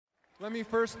Let me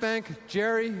first thank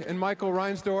Jerry and Michael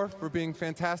Reinsdorf for being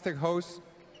fantastic hosts,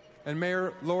 and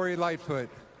Mayor Lori Lightfoot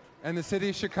and the city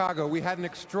of Chicago. We had an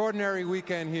extraordinary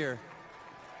weekend here.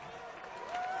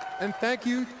 And thank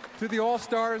you to the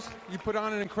All-Stars. You put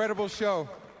on an incredible show.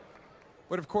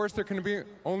 But of course, there can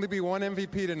only be one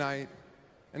MVP tonight,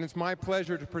 and it's my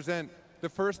pleasure to present the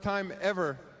first time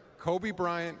ever Kobe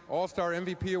Bryant All-Star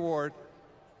MVP Award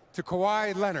to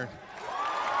Kawhi Leonard.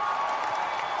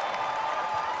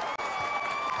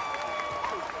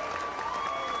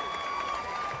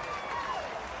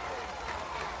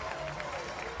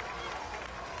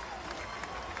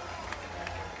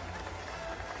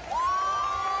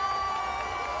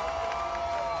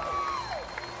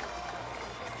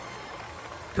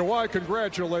 Kawhi,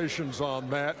 congratulations on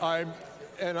that. I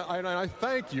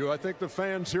thank you. I think the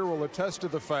fans here will attest to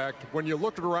the fact when you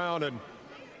looked around and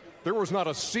there was not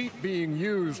a seat being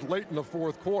used late in the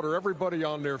fourth quarter, everybody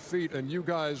on their feet, and you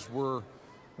guys were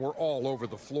all over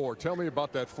the floor. Tell me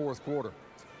about that fourth quarter.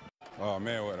 Oh,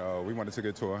 man, we wanted to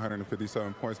get to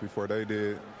 157 points before they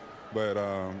did. But,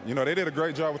 you know, they did a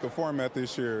great job with the format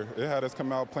this year. It had us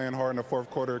come out playing hard in the fourth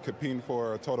quarter, competing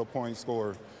for a total point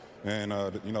score. And,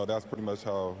 you know, that's pretty much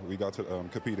how we got to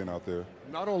competing out there.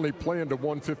 Not only playing to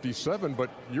 157,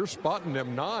 but you're spotting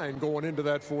them 9 going into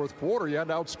that fourth quarter. You had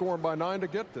to outscore them by 9 to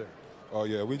get there. Oh,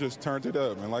 yeah, we just turned it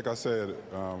up. And like I said,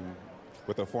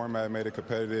 with the format, made it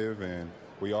competitive, and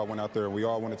we all went out there and we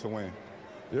all wanted to win.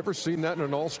 You ever seen that in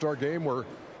an all-star game where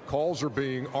calls are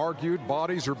being argued,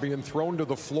 bodies are being thrown to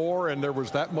the floor, and there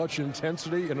was that much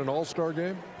intensity in an all-star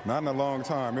game? Not in a long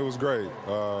time. It was great.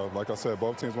 Like I said,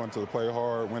 both teams wanted to play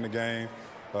hard, win the game.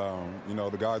 You know,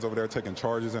 the guys over there taking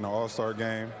charges in the all-star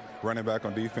game, running back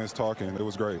on defense, talking. It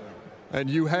was great. And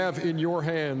you have in your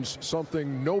hands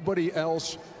something nobody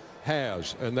else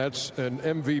has, and that's an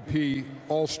MVP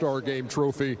all-star game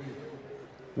trophy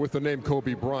with the name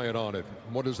Kobe Bryant on it.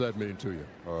 What does that mean to you?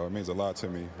 It means a lot to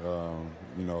me.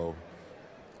 You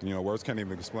know, words can't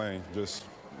even explain. Just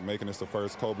making this the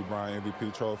first Kobe Bryant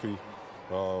MVP trophy.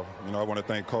 You know, I want to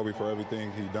thank Kobe for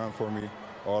everything he done for me,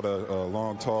 all the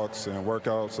long talks and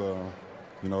workouts.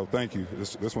 You know, thank you.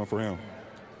 This one for him.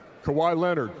 Kawhi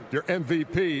Leonard, your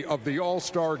MVP of the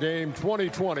All-Star Game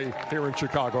 2020 here in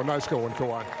Chicago. Nice going,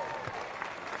 Kawhi.